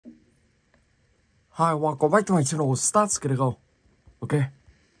Hi, welcome back to my channel. Starts gonna go. Okay.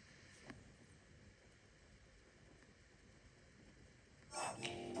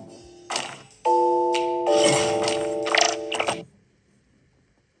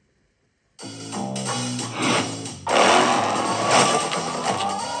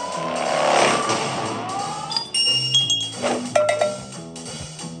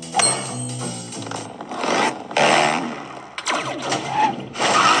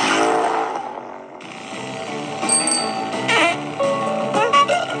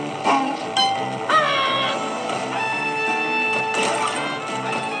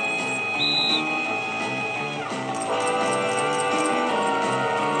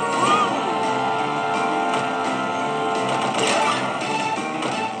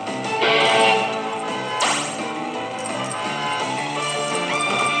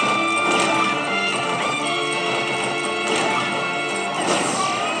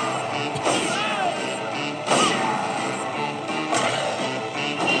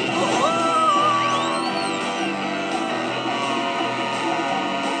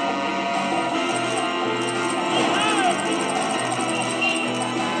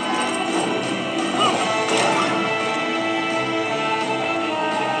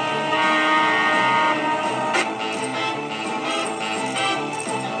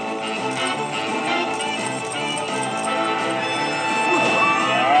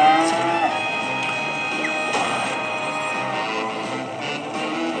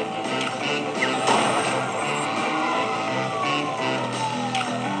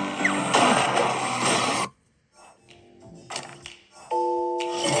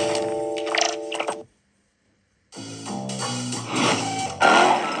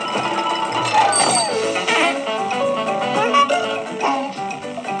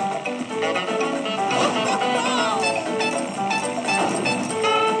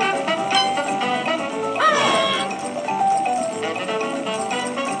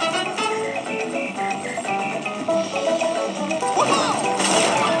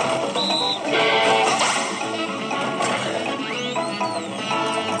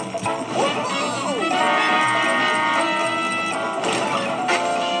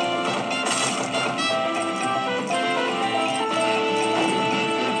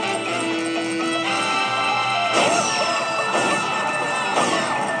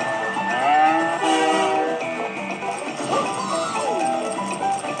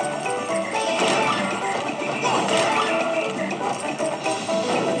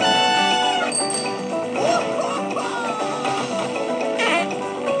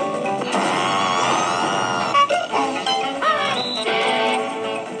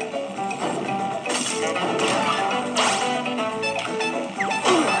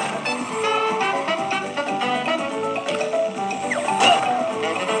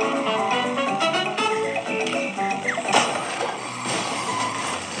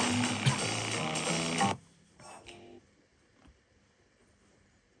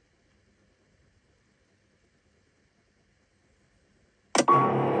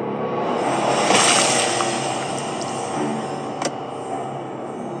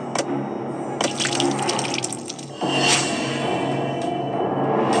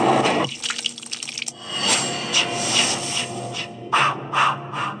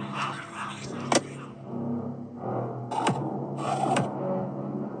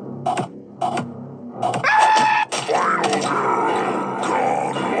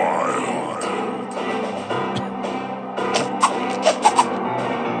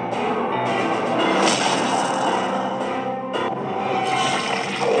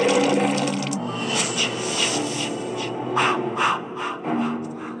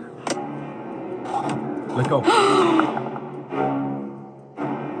 Let's go.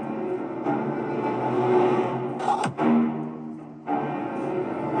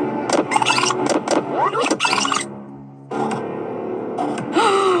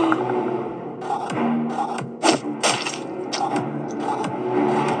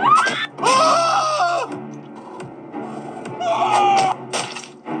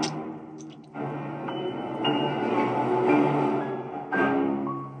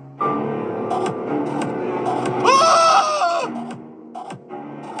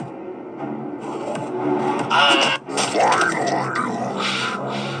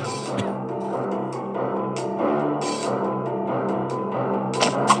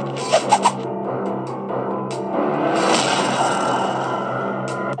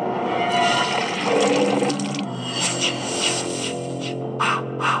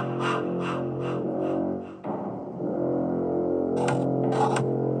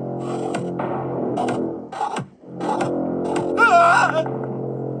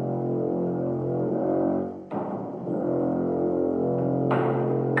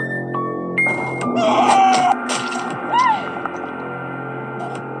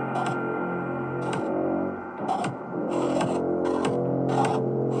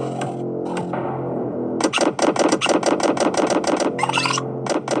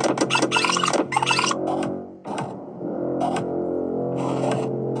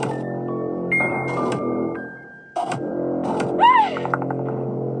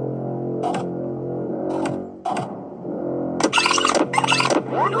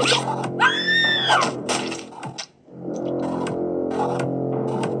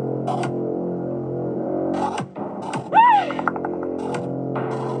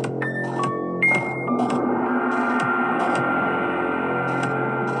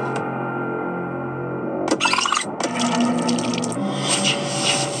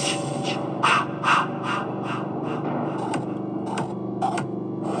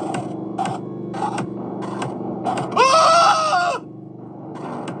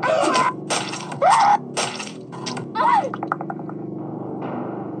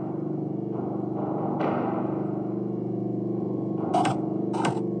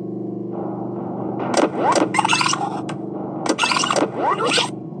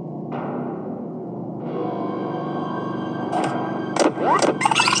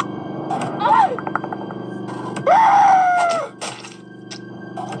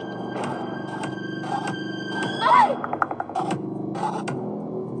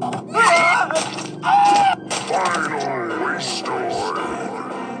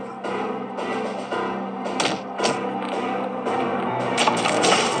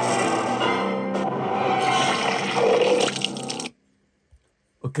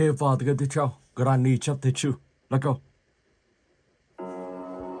 và từ tiếp theo Granny chapter 2. Let's go.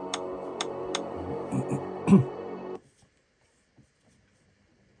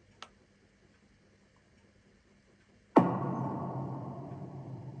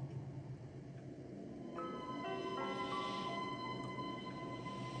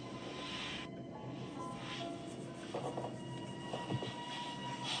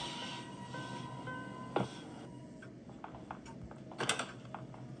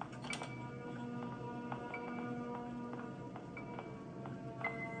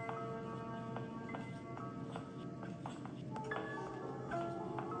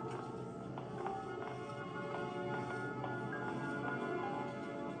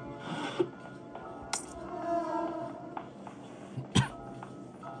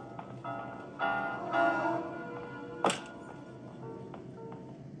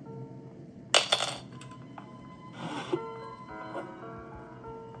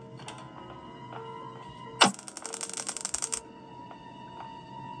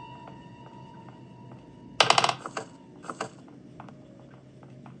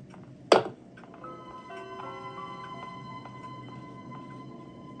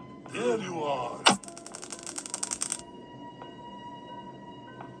 There you are.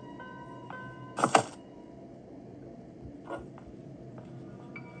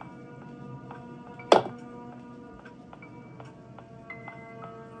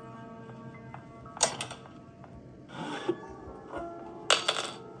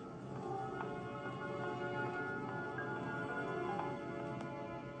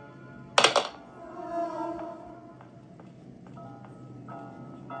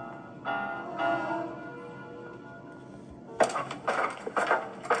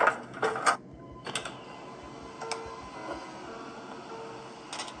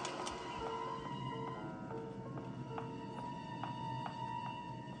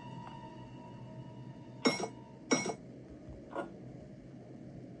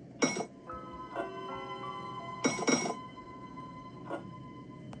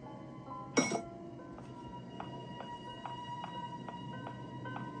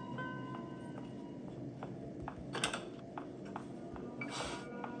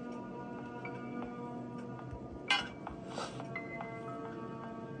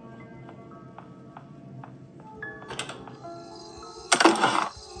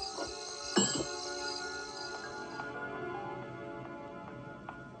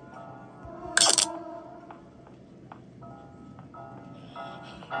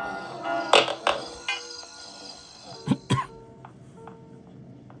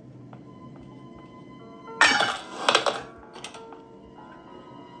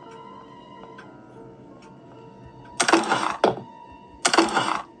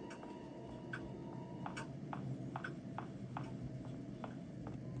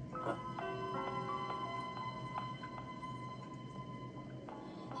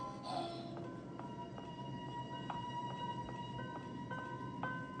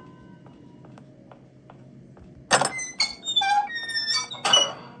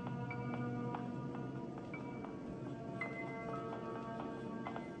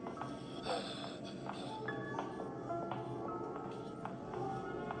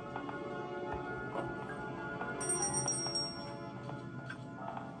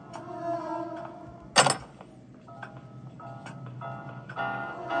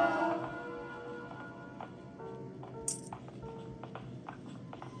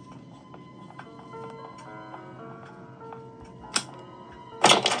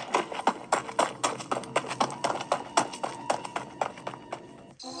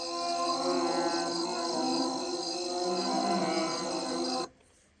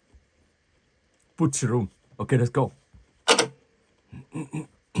 Butcher room. Okay, let's go.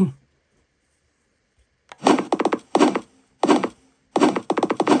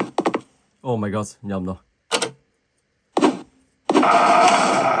 Oh my god, nhầm rồi.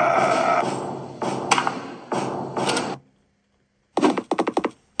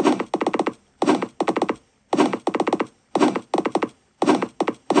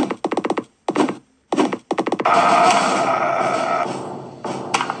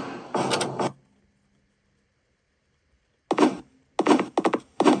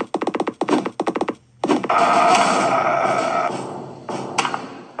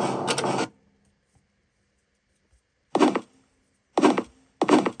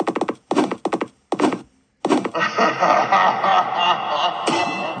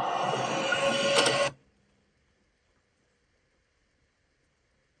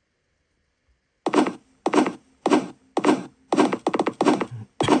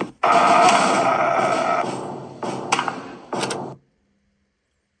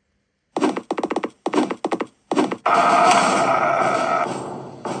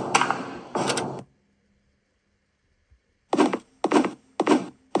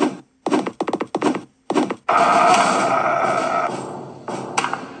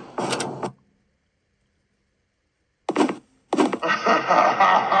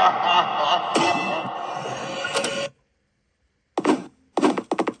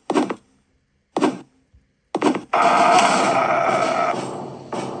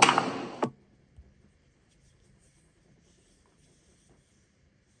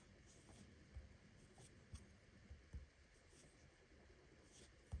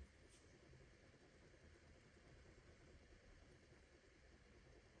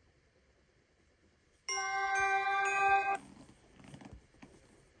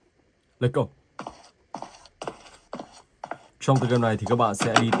 Let's go. Trong tựa game này thì các bạn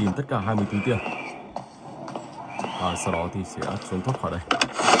sẽ đi tìm tất cả 20 túi tiền. Và sau đó thì sẽ trốn thoát khỏi đây.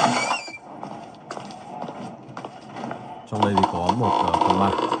 Trong đây thì có một con ma.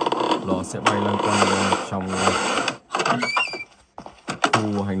 Nó sẽ bay lăng quanh trong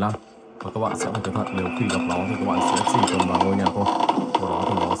khu hành lang. Và các bạn sẽ phải cẩn thận, nếu khi gặp nó thì các bạn sẽ chỉ cần vào ngôi nhà thôi. Sau đó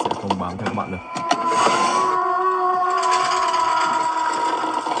thì nó sẽ không bám theo các bạn được.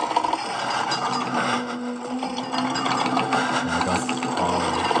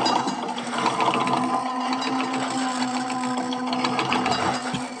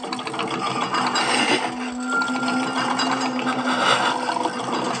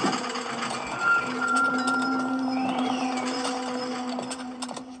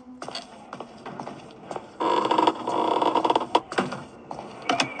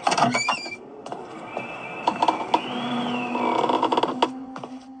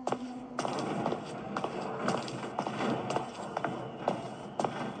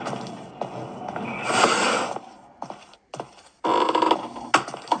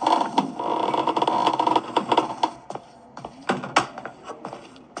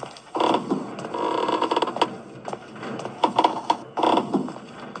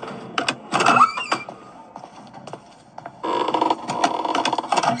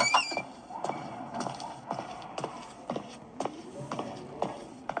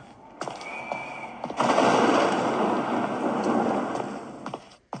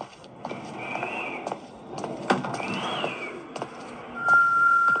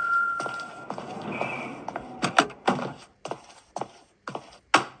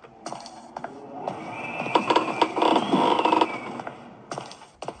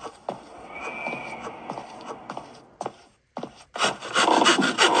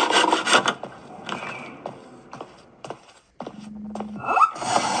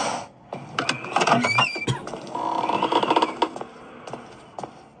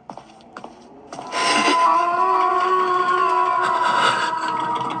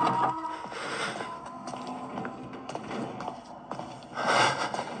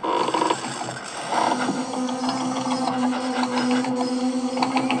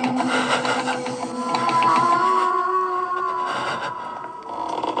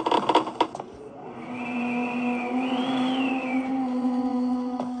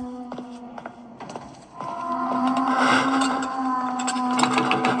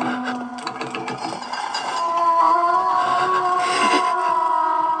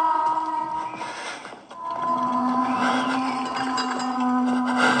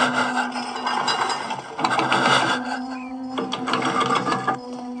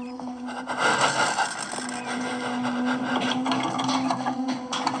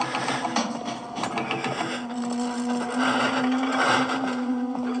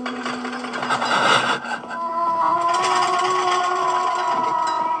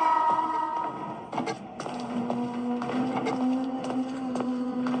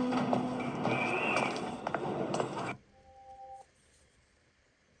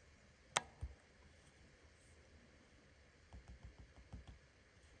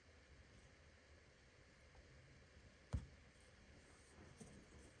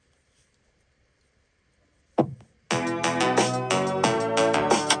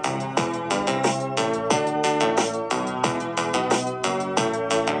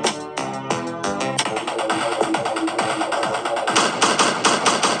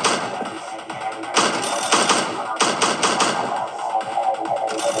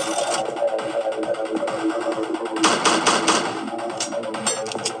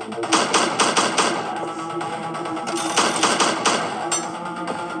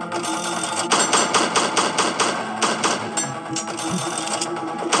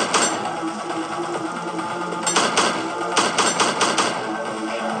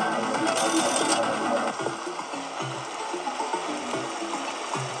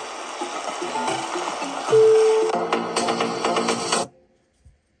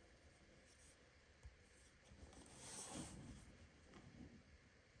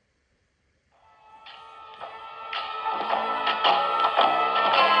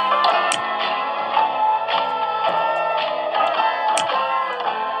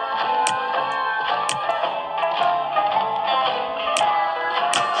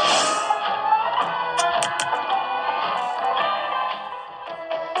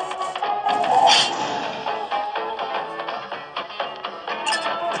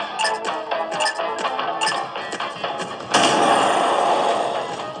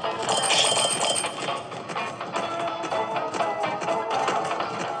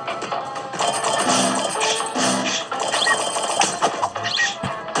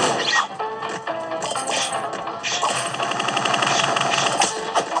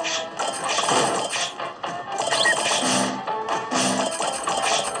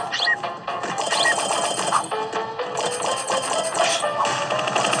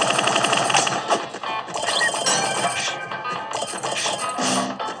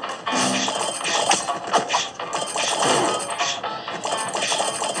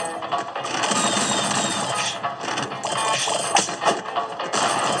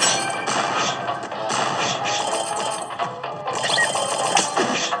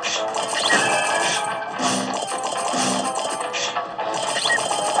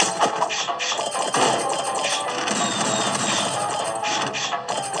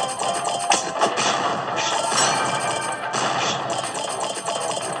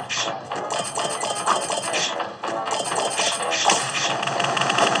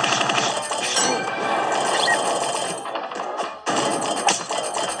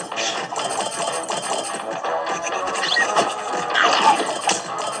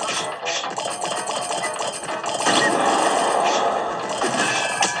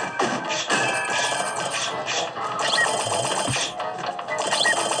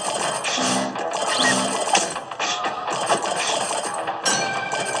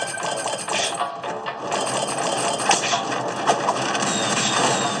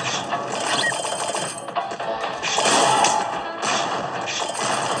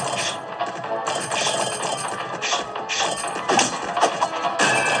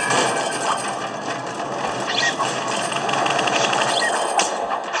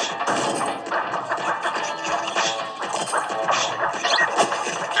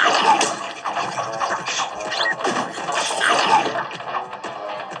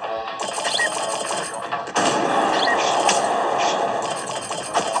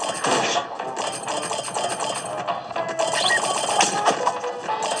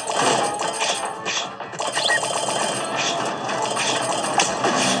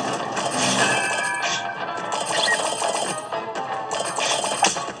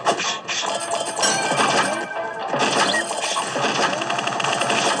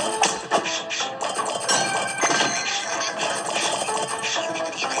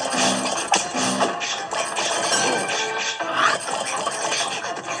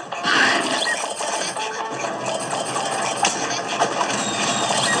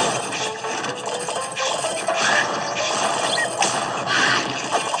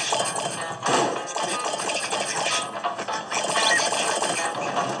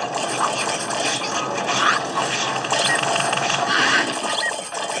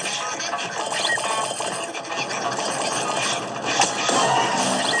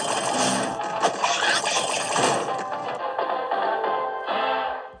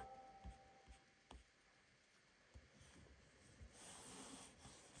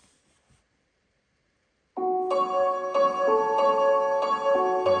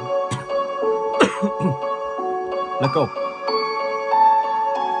 Let's go.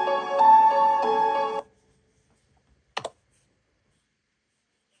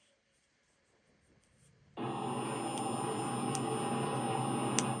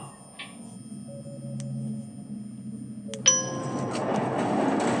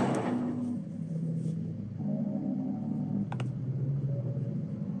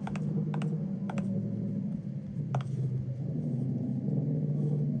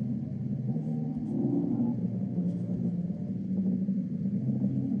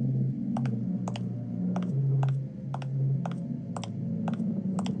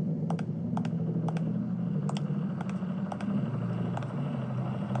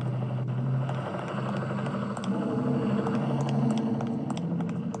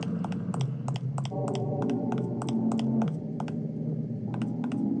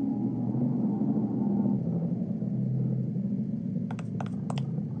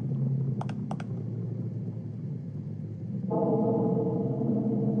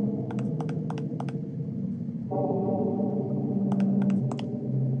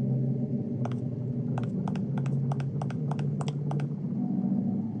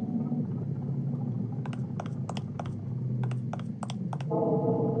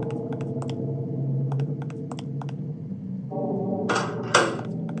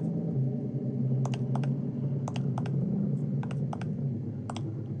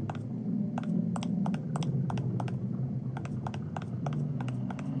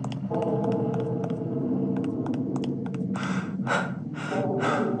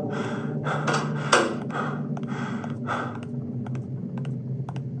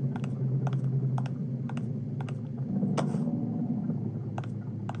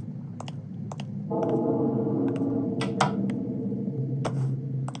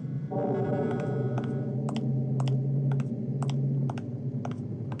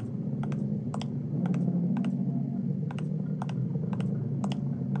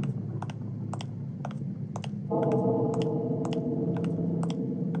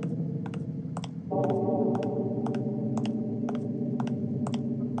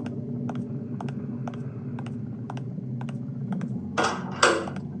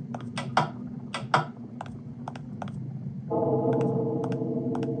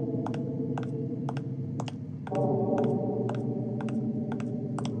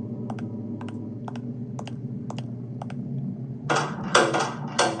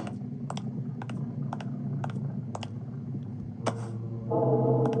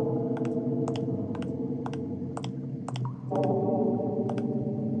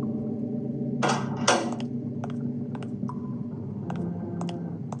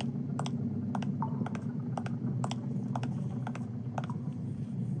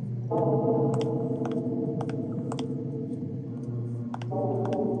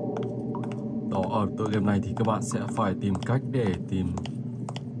 Ở tựa game này thì các bạn sẽ phải tìm cách để tìm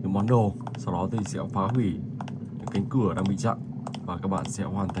những món đồ, sau đó thì sẽ phá hủy những cánh cửa đang bị chặn và các bạn sẽ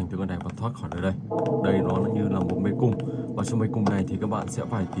hoàn thành tựa game này và thoát khỏi nơi đây. Đây nó như là một mê cung, và trong mê cung này thì các bạn sẽ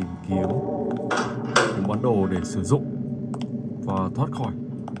phải tìm kiếm những món đồ để sử dụng và thoát khỏi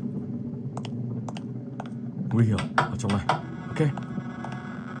nguy hiểm ở trong này. Ok,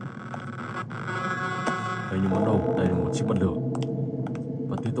 đây những món đồ, đây là một chiếc bật lửa.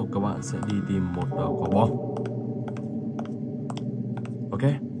 Và tiếp tục các bạn sẽ đi tìm một quả bom. Ok,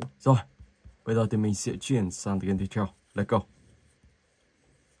 rồi. Bây giờ thì mình sẽ chuyển sang game tiếp theo. Let's go.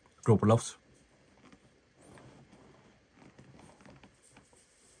 Roblox.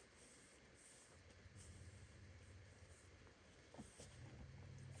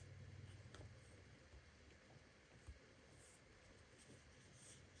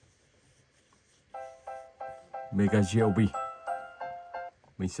 Mega GLB.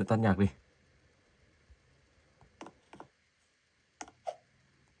 Mình sẽ tắt nhạc đi.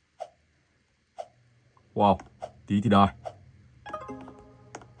 Wow, tí thì đài.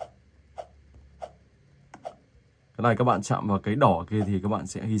 Cái này các bạn chạm vào cái đỏ kia thì các bạn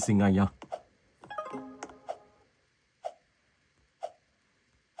sẽ hy sinh ngay nhá.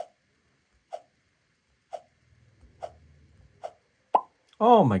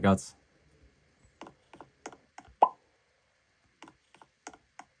 Oh my god.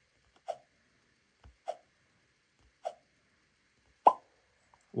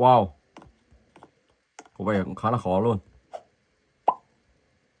 Wow. Có vẻ cũng khá là khó luôn.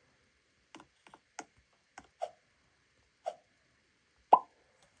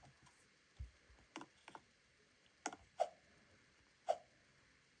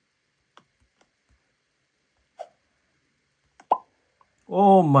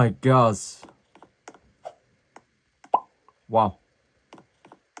 Oh my gosh. Wow.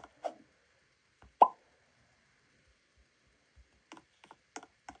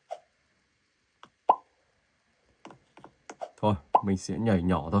 Mình sẽ nhảy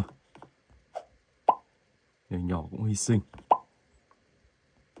nhỏ thôi. Nhảy nhỏ cũng hy sinh.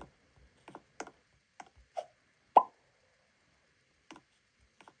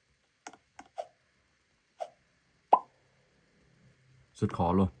 Rất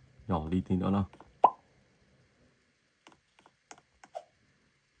khó luôn. Nhỏ đi tí nữa nào.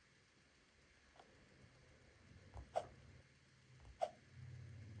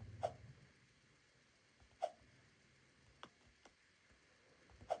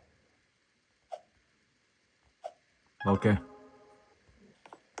 Ok.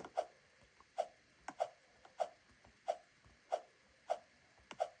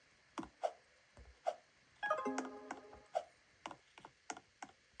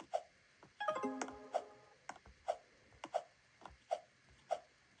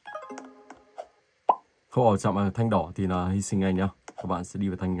 Không ở chạm vào thanh đỏ thì là hy sinh anh nhá. Các bạn sẽ đi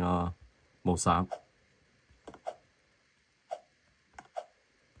vào thanh màu xám.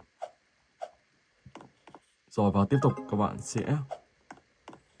 Rồi và tiếp tục các bạn sẽ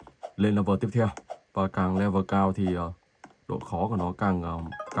lên level tiếp theo. Và càng level cao thì độ khó của nó càng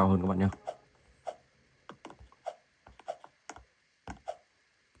cao hơn các bạn nhé.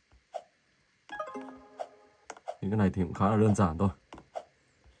 Những cái này thì cũng khá là đơn giản thôi.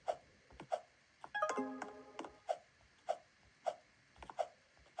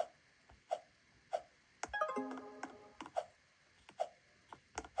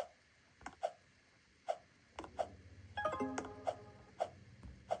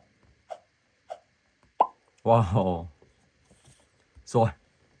 Wow. Rồi,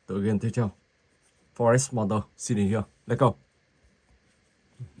 tựa game tiếp theo. Forest Monster, xin đến here. Let's go.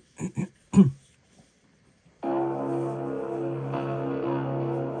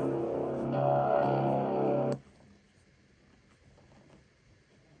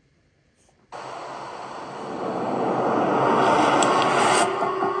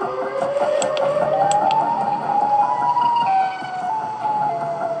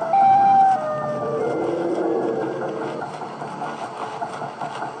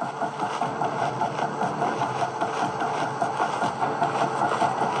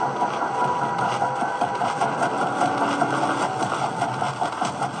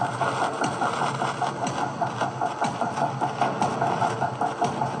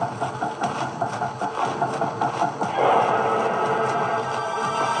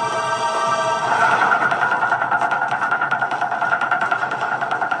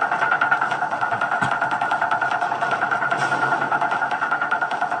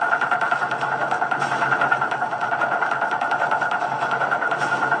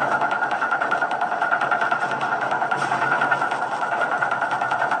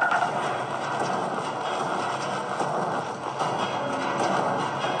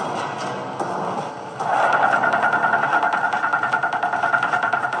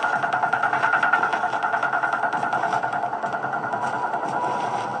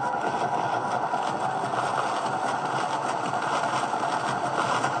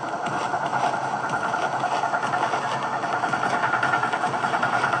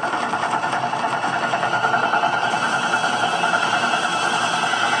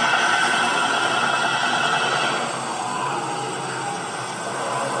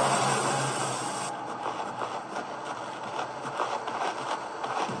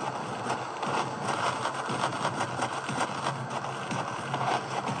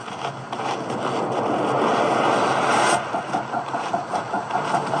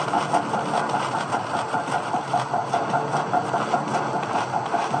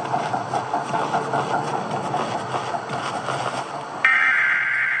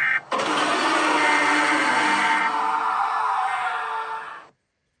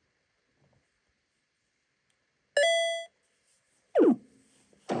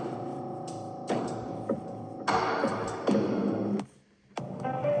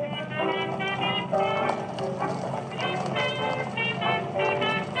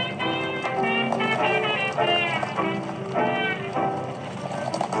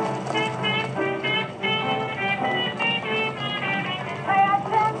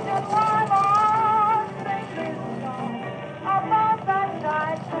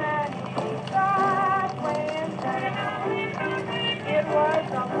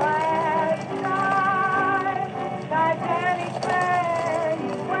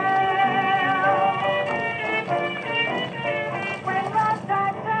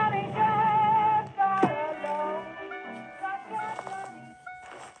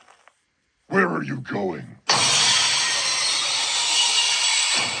 Where are you going?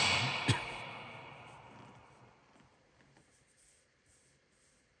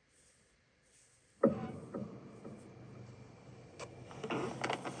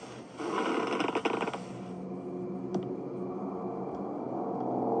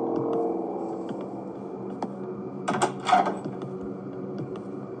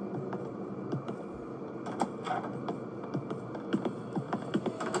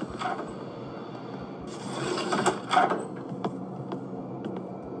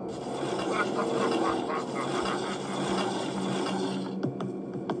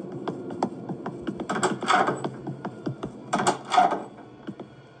 I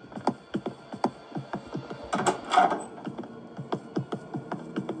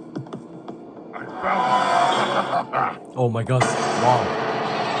found Oh my god. Wow.